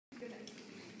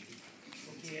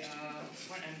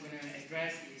what I'm going to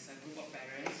address is a group of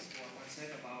parents who are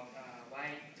concerned about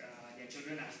why their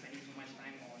children are spending so much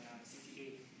time on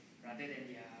CCA rather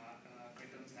than their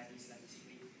curriculum studies,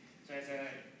 basically. So as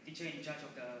a teacher in charge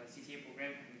of the CCA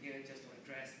program, I'm here just to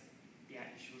address their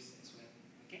issues as well.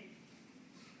 Okay?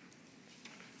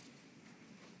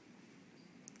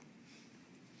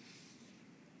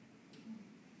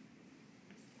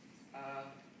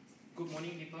 Good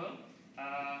morning, people.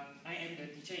 I am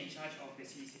the teacher in charge of the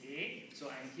CCA,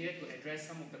 so I'm here to address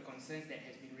some of the concerns that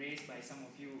has been raised by some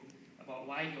of you about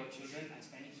why your children are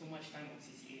spending so much time on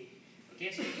CCA. Okay,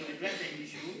 so to address the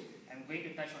issue, I'm going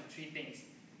to touch on three things.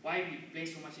 Why we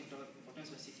place so much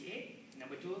importance on CCA.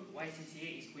 Number two, why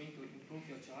CCA is going to improve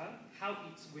your child,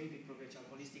 how it's going to improve your child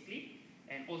holistically,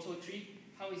 and also three,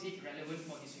 how is it relevant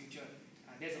for his future?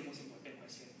 That's the most important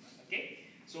question.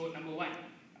 Okay, so number one,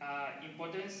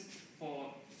 importance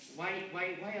for why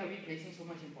are we placing so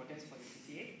much importance for the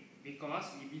CCA? Because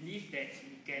we believe that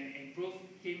we can improve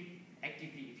him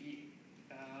actively. If he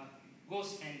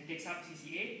goes and takes up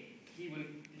CCA, he will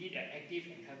lead an active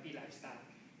and healthy lifestyle.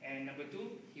 And number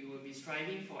two, he will be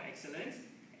striving for excellence.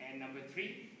 And number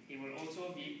three, he will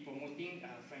also be promoting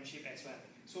friendship as well.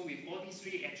 So with all these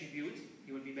three attributes,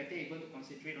 he will be better able to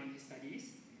concentrate on his studies,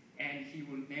 and he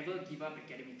will never give up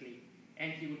academically.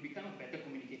 And he will become a better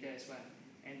communicator as well.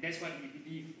 And that's what we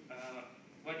believe,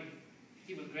 what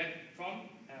he will grab from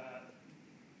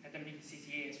attempting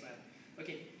CCA as well.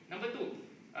 Okay, number two,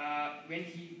 when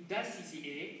he does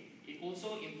CCA, it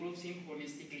also improves him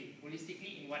holistically.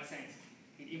 Holistically in what sense?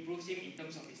 It improves him in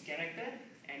terms of his character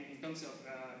and in terms of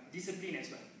discipline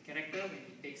as well. Character when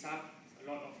he takes up a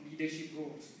lot of leadership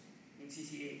roles in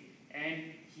CCA.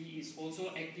 And he is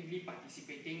also actively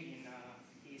participating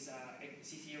in his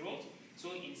CCA roles.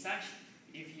 So in such,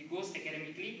 if he goes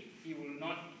academically, he will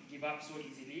not give up so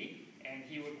easily, and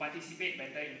he will participate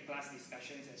better in class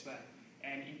discussions as well.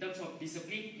 And in terms of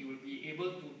discipline, he will be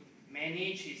able to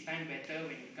manage his time better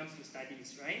when it comes to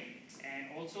studies, right?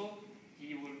 And also,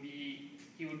 he will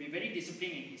be very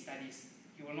disciplined in his studies.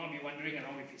 He will not be wandering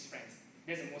around with his friends.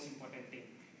 That's the most important thing.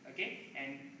 Okay?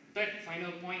 And third,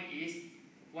 final point is,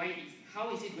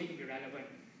 how is it going to be relevant?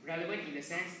 Relevant in the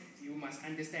sense, you must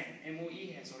understand,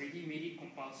 MOE has already made it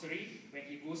compulsory when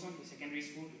he goes on to secondary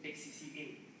school to take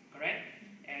CCA, correct?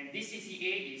 And this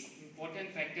CCA is an important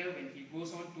factor when he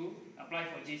goes on to apply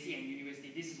for JC and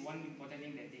university. This is one important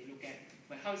thing that they look at.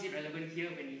 But how is it relevant here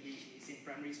when he is in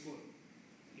primary school?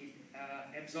 It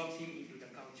absorbs him into the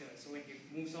culture. So when he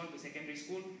moves on to secondary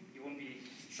school, he won't be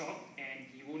shocked, and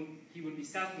he will be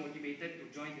self-motivated to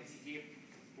join the CCA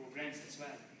programs as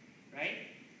well,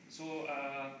 right? So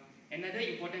another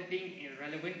important thing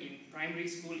relevant in primary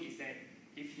school is that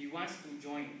if he wants to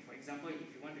join, for example,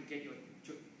 if you want to get your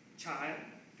child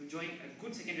to join a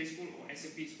good secondary school or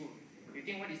SFP school, you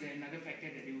think what is another factor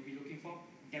that they will be looking for?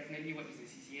 Definitely what is the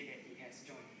CCA that he has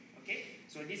joined. Okay,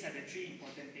 so these are the three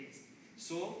important things.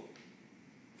 So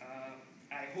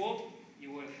I hope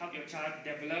you will help your child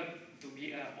develop to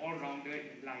be an all-rounder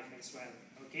in life as well.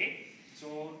 Okay,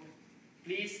 so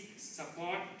please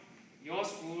support your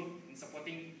school in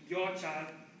supporting your child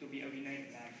to be a winner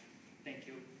in life. Thank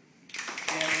you. If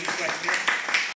you have any questions?